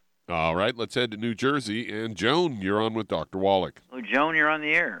callers. All right, let's head to New Jersey. And Joan, you're on with Dr. Wallach. Hello, Joan, you're on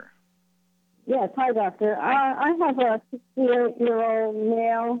the air. Yes, hi, Doctor. I have a 68-year-old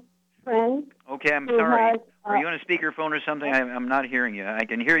male friend. Okay, I'm sorry. Are you on a speakerphone or something? I'm not hearing you. I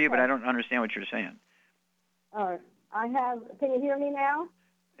can hear you, but I don't understand what you're saying. Can you hear me now?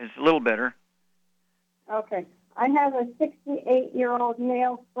 It's a little better. Okay. I have a 68-year-old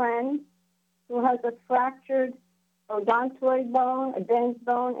male friend who has a fractured odontoid bone, a bent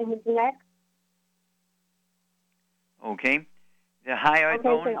bone in his neck. Okay. The hyoid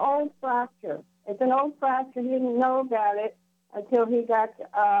bone? It's an old fracture. He didn't know about it until he got,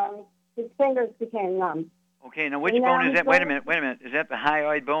 his fingers became numb. Okay, now which bone is that? Wait a minute. Is that the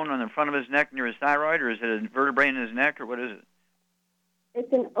hyoid bone on the front of his neck near his thyroid, or is it a vertebrae in his neck, or what is it?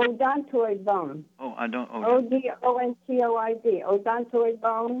 It's an odontoid bone. Oh, I don't. O-D-O-N-T-O-I-D, odontoid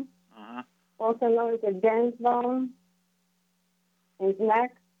bone. also known as a Ben's bone in his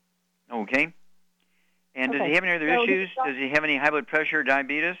neck. Okay. And does Okay. he have any other So issues? Does he have any high blood pressure or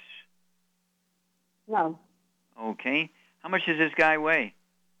diabetes? No, Okay. How much does this guy weigh?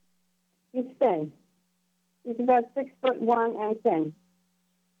 he's thin. He's about 6'1" and thin.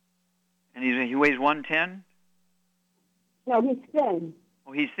 And he weighs 110? No, he's thin.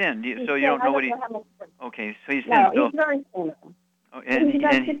 Oh, he's thin. He's So you thin. don't I know what he... how much. Okay, so he's thin. No, So, he's very thin. oh, He's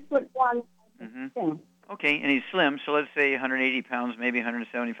about 6'1" Mhm. and thin. Okay, and he's slim, so let's say 180 pounds, maybe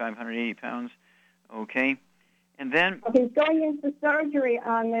 175, 180 pounds. Okay. And then... Okay, he's going into surgery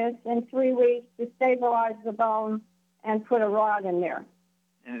on this in 3 weeks to stabilize the bone and put a rod in there.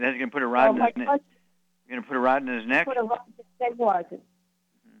 And that's going to put a rod in his neck. Let's You're going to put a rod in his neck? put a rod to stabilize it.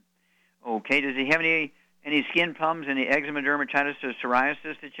 Okay. Does he have any skin problems, any eczema, dermatitis, or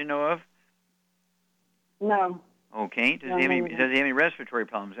psoriasis that you know of? No. Okay. Does No, he have any no. Does he have any respiratory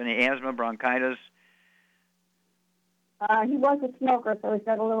problems? Any asthma, bronchitis? He was a smoker, so he's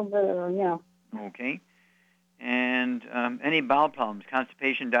got a little bit of, Okay. And any bowel problems?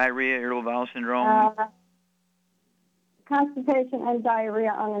 Constipation, diarrhea, irritable bowel syndrome? constipation and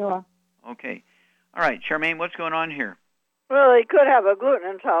diarrhea on and off. Okay. All right, Charmaine, what's going on here? Well, he could have a gluten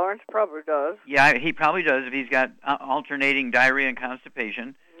intolerance, probably does. Yeah, he probably does if he's got alternating diarrhea and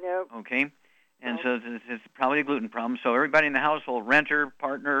constipation. Yep. Okay. And so it's probably a gluten problem. So everybody in the household, renter,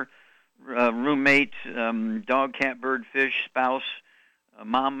 partner, roommate, dog, cat, bird, fish, spouse,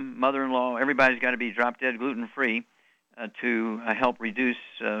 mom, mother-in-law, everybody's got to be drop-dead gluten-free to help reduce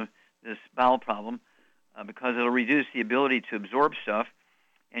this bowel problem because it'll reduce the ability to absorb stuff.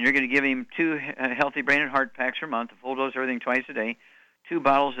 And you're going to give him 2 healthy brain and heart packs per month, a full dose of everything twice a day, 2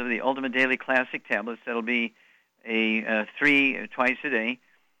 bottles of the Ultimate Daily Classic tablets. That'll be a 3 twice a day.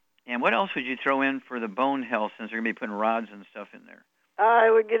 And what else would you throw in for the bone health since they're going to be putting rods and stuff in there? I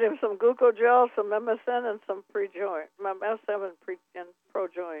would get him some glucogel, some MSM, and some pre-joint. MSM and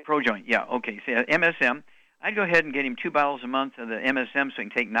pro-joint. Pro-joint, yeah, okay. So MSM, I'd go ahead and get him 2 bottles a month of the MSM so he can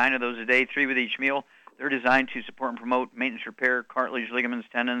take 9 of those a day, 3 with each meal. They're designed to support and promote maintenance repair, cartilage, ligaments,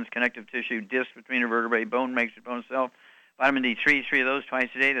 tendons, connective tissue, discs between the vertebrae, bone makes its bone itself. Vitamin D3, 3 of those twice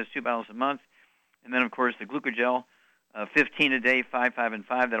a day. That's 2 bottles a month. And then, of course, the glucogel, 15 a day, 5, 5, and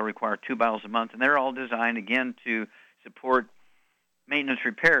 5. That'll require 2 bottles a month. And they're all designed, again, to support maintenance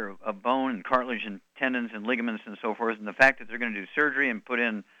repair of bone and cartilage and tendons and ligaments and so forth. And the fact that they're going to do surgery and put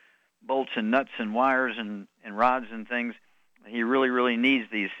in bolts and nuts and wires and rods and things, he really, really needs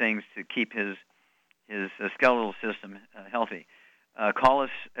these things to keep his skeletal system healthy. Call us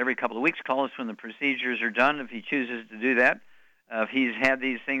every couple of weeks. Call us when the procedures are done if he chooses to do that. If he's had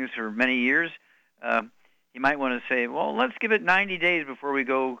these things for many years, you might want to say, well, let's give it 90 days before we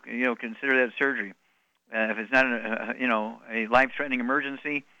go, consider that surgery. If it's not a life-threatening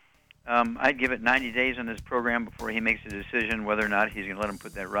emergency, I'd give it 90 days on this program before he makes a decision whether or not he's going to let him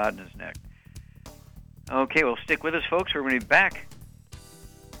put that rod in his neck. Okay, well, stick with us, folks. We're going to be back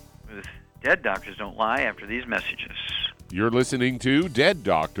with Dead Doctors Don't Lie after these messages. You're listening to Dead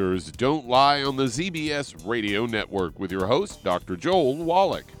Doctors Don't Lie on the ZBS Radio Network with your host, Dr. Joel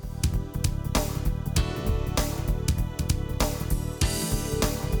Wallach.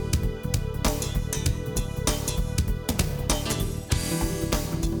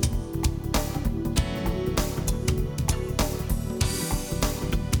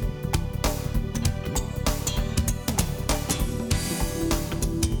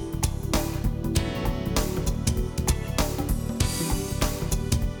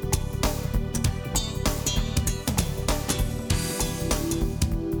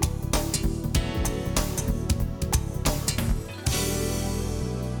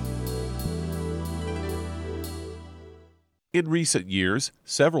 In recent years,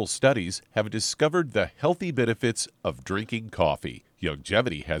 several studies have discovered the healthy benefits of drinking coffee.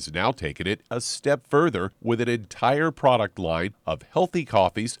 Youngevity has now taken it a step further with an entire product line of healthy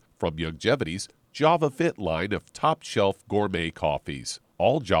coffees from Youngevity's JavaFit line of top-shelf gourmet coffees.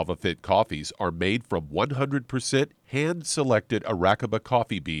 All JavaFit coffees are made from 100% hand-selected Arabica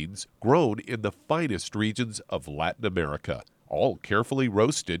coffee beans grown in the finest regions of Latin America, all carefully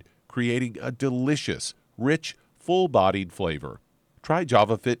roasted, creating a delicious, rich, full-bodied flavor. Try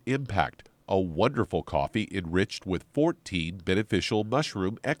JavaFit Impact, a wonderful coffee enriched with 14 beneficial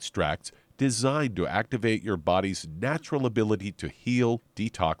mushroom extracts designed to activate your body's natural ability to heal,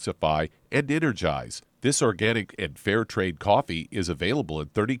 detoxify, and energize. This organic and fair trade coffee is available in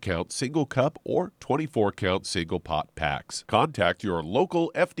 30-count single cup or 24-count single pot packs. Contact your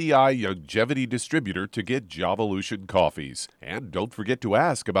local FDI Youngevity distributor to get Javalution coffees. And don't forget to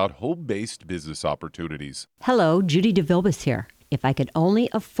ask about home-based business opportunities. Hello, Judy DeVilbus here. If I could only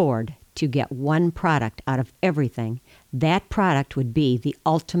afford to get one product out of everything, that product would be the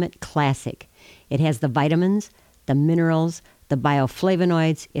Ultimate Classic. It has the vitamins, the minerals, the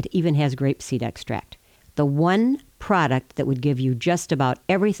bioflavonoids. It even has grapeseed extract. The one product that would give you just about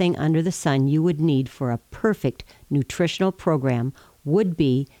everything under the sun you would need for a perfect nutritional program would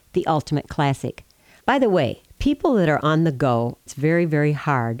be the Ultimate Classic. By the way, people that are on the go, it's very, very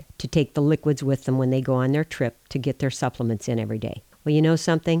hard to take the liquids with them when they go on their trip to get their supplements in every day. Well, you know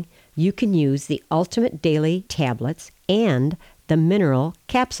something? You can use the Ultimate Daily tablets and the mineral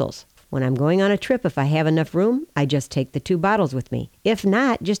capsules. When I'm going on a trip, if I have enough room, I just take the 2 bottles with me. If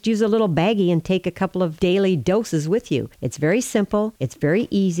not, just use a little baggie and take a couple of daily doses with you. It's very simple. It's very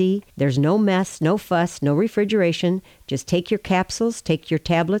easy. There's no mess, no fuss, no refrigeration. Just take your capsules, take your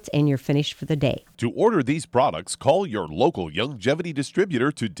tablets, and you're finished for the day. To order these products, call your local Youngevity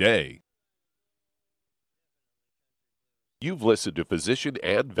distributor today. You've listened to physician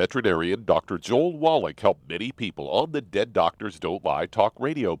and veterinarian Dr. Joel Wallach help many people on the Dead Doctors Don't Lie talk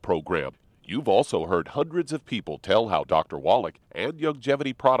radio program. You've also heard hundreds of people tell how Dr. Wallach and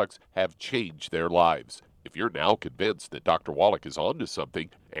Youngevity products have changed their lives. If you're now convinced that Dr. Wallach is onto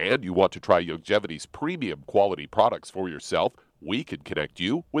something and you want to try Youngevity's premium quality products for yourself, we can connect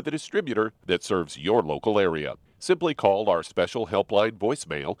you with a distributor that serves your local area. Simply call our special helpline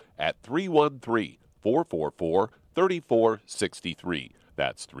voicemail at 313-444-3463.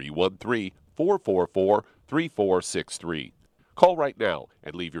 That's 313-444-3463. Call right now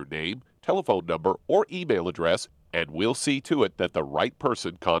and leave your name, telephone number, or email address, and we'll see to it that the right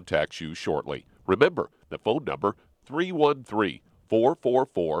person contacts you shortly. Remember, the phone number,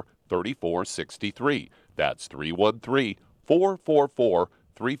 313-444-3463. That's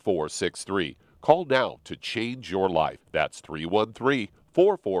 313-444-3463. Call now to change your life. That's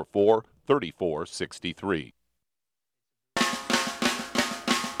 313-444-3463.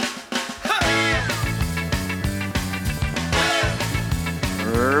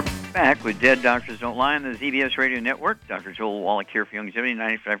 We're back with Dead Doctors Don't Lie on the ZBS Radio Network. Dr. Joel Wallach here for Youngevity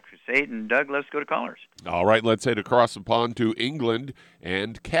 95 Crusade. And Doug, let's go to callers. All right, let's head across the pond to England.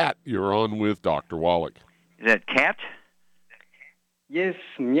 And Kat, you're on with Dr. Wallach. Is that Kat? Yes,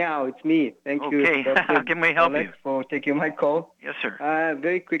 meow, it's me. Thank you. Okay, how can we help you? For taking my call. Yes, sir.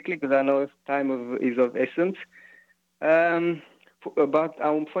 Very quickly, because I know time is of essence. I'm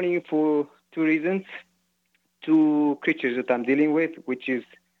phoning you for 2 reasons. 2 creatures that I'm dealing with, which is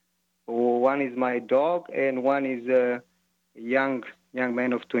one is my dog and one is a young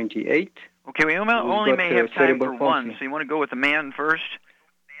man of 28. Okay, we only may have time for one, so you want to go with the man first?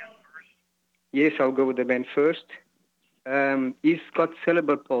 Yes, I'll go with the man first. He's got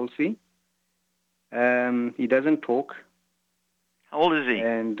cerebral palsy. He doesn't talk. How old is he?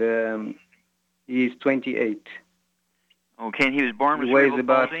 And he's 28. Okay, and he was born with cerebral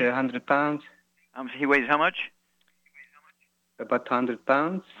palsy? He weighs about 100 pounds. He weighs how much? About 100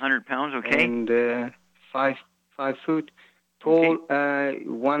 pounds. 100 pounds, okay. And 5 foot tall. Okay.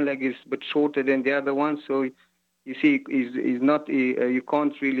 One leg is a bit shorter than the other one, so you see, he's not. You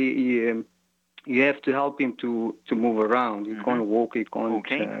can't really. You have to help him to move around. He can't walk. He can't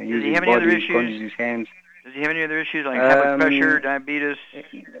use his body. He can't use his hands. Does he have any other issues like high blood pressure, diabetes?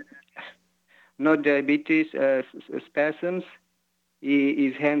 Not diabetes. Spasms.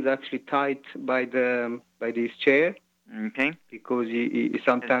 His hands actually tied by this chair. Okay. Because he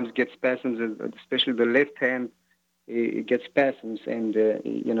sometimes gets spasms, especially the left hand. He gets spasms and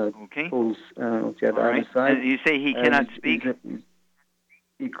pulls to the other side. And you say he cannot speak?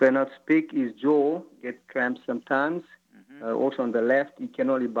 He cannot speak. His jaw gets cramped sometimes. Also on the left, he can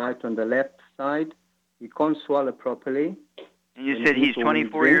only bite on the left side. He can't swallow properly. And you said he's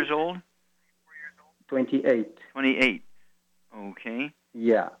 24 years old? 28. 28. Okay.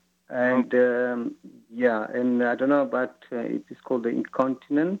 Yeah. And, and I don't know, but it is called the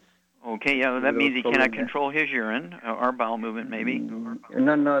incontinence. Okay, yeah, well, that means he cannot control his urine, or bowel movement, maybe?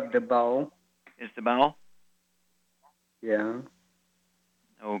 No, not the bowel. It's the bowel? Yeah.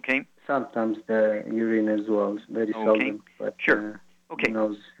 Okay. Sometimes the urine as well. It's very seldom. But, sure. Okay.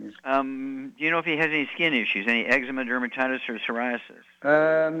 Do you know if he has any skin issues, any eczema, dermatitis, or psoriasis?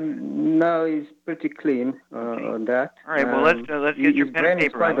 No, he's pretty clean on that. All right, well, let's get your pen and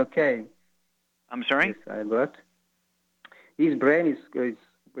paper out. His brain is quite okay. I'm sorry? Yes, I got. His brain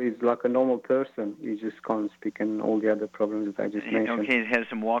is like a normal person. He just can't speak and all the other problems that I just mentioned. Okay, he has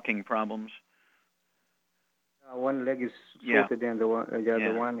some walking problems. One leg is shorter than the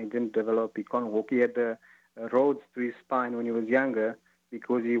other one. He didn't develop. He can't walk. He had the roads to his spine when he was younger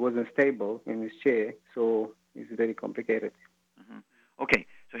because he wasn't stable in his chair. So it's very complicated. Okay,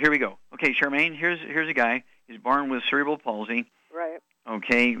 so here we go. Okay, Charmaine, here's a guy. He's born with cerebral palsy. Right.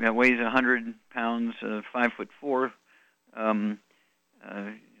 Okay, that weighs 100 pounds, 5'4".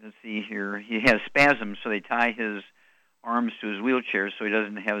 Let's see here. He has spasms, so they tie his arms to his wheelchair so he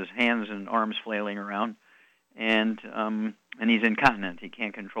doesn't have his hands and arms flailing around. And he's incontinent. He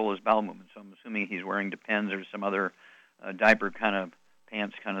can't control his bowel movement, so I'm assuming he's wearing Depends or some other diaper kind of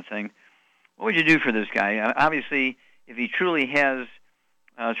pants kind of thing. What would you do for this guy? Obviously, if he truly has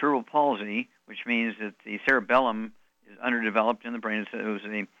cerebral palsy, which means that the cerebellum is underdeveloped in the brain, it was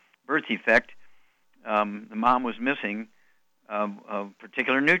a birth defect. The mom was missing a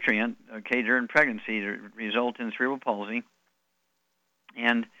particular nutrient, during pregnancy, to result in cerebral palsy.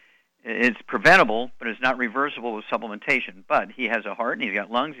 And it's preventable, but it's not reversible with supplementation. But he has a heart, and he's got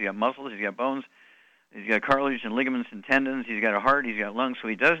lungs, he's got muscles, he's got bones, he's got cartilage and ligaments and tendons, he's got a heart, he's got lungs, so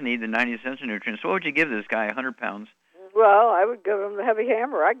he does need the 90 essential nutrients. So what would you give this guy, 100 pounds? Well, I would give him the heavy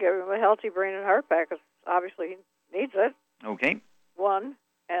hammer. I'd give him a healthy brain and heart pack, because obviously he needs it. Okay. One.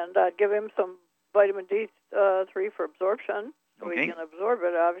 And I'd give him some vitamin D3 for absorption, so he can absorb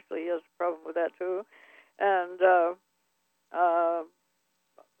it. Obviously, he has a problem with that, too. And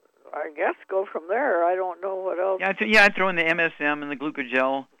I guess go from there. I don't know what else. Yeah, I'd throw in the MSM and the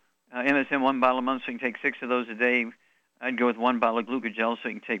glucogel. MSM, 1 bottle a month, so you can take 6 of those a day. I'd go with 1 bottle of glucogel, so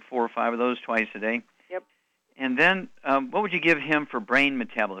you can take 4 or 5 of those twice a day. Yep. And then what would you give him for brain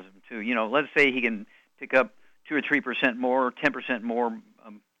metabolism, too? You know, let's say he can pick up 2 or 3% more, 10% more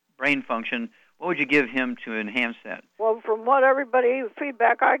brain function. What would you give him to enhance that? Well, from what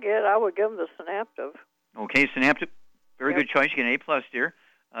feedback I get, I would give him the Synaptive. Okay, Synaptive, very good choice. You get an A+, dear.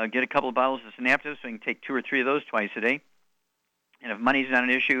 Get a couple of bottles of Synaptive, so you can take 2 or 3 of those twice a day. And if money's not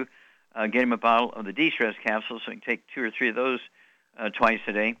an issue, get him a bottle of the De-Stress capsules, so you can take 2 or 3 of those twice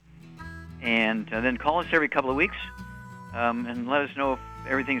a day. And then call us every couple of weeks and let us know if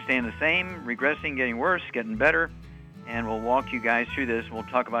everything's staying the same, regressing, getting worse, getting better. And we'll walk you guys through this. We'll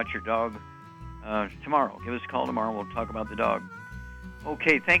talk about your dog tomorrow. Give us a call tomorrow. We'll talk about the dog.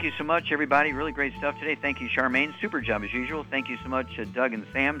 Okay, thank you so much, everybody. Really great stuff today. Thank you, Charmaine. Super job as usual. Thank you so much, Doug and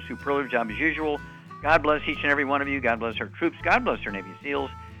Sam. Superlative job as usual. God bless each and every one of you. God bless our troops. God bless our Navy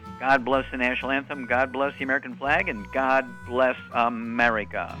SEALs. God bless the national anthem. God bless the American flag. And God bless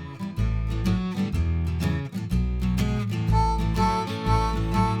America.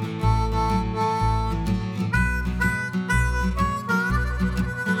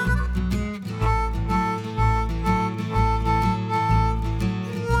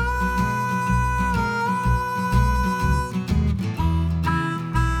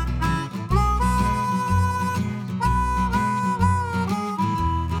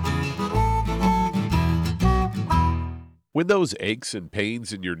 When those aches and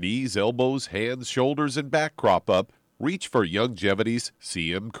pains in your knees, elbows, hands, shoulders, and back crop up, reach for Youngevity's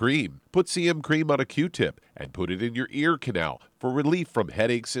CM Cream. Put CM Cream on a Q-tip and put it in your ear canal for relief from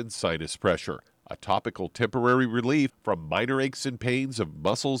headaches and sinus pressure. A topical temporary relief from minor aches and pains of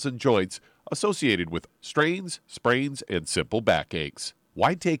muscles and joints associated with strains, sprains, and simple backaches.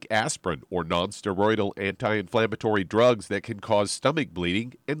 Why take aspirin or non-steroidal anti-inflammatory drugs that can cause stomach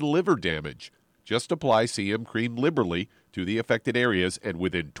bleeding and liver damage? Just apply CM Cream liberally to the affected areas, and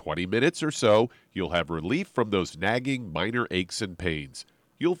within 20 minutes or so, you'll have relief from those nagging minor aches and pains.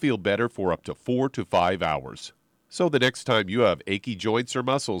 You'll feel better for up to 4 to 5 hours. So the next time you have achy joints or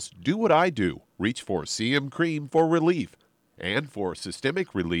muscles, do what I do. Reach for CM Cream for relief. And for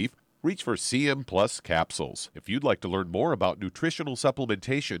systemic relief, reach for CM Plus capsules. If you'd like to learn more about nutritional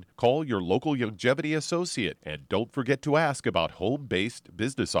supplementation, call your local Youngevity associate. And don't forget to ask about home-based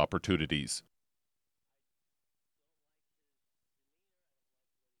business opportunities.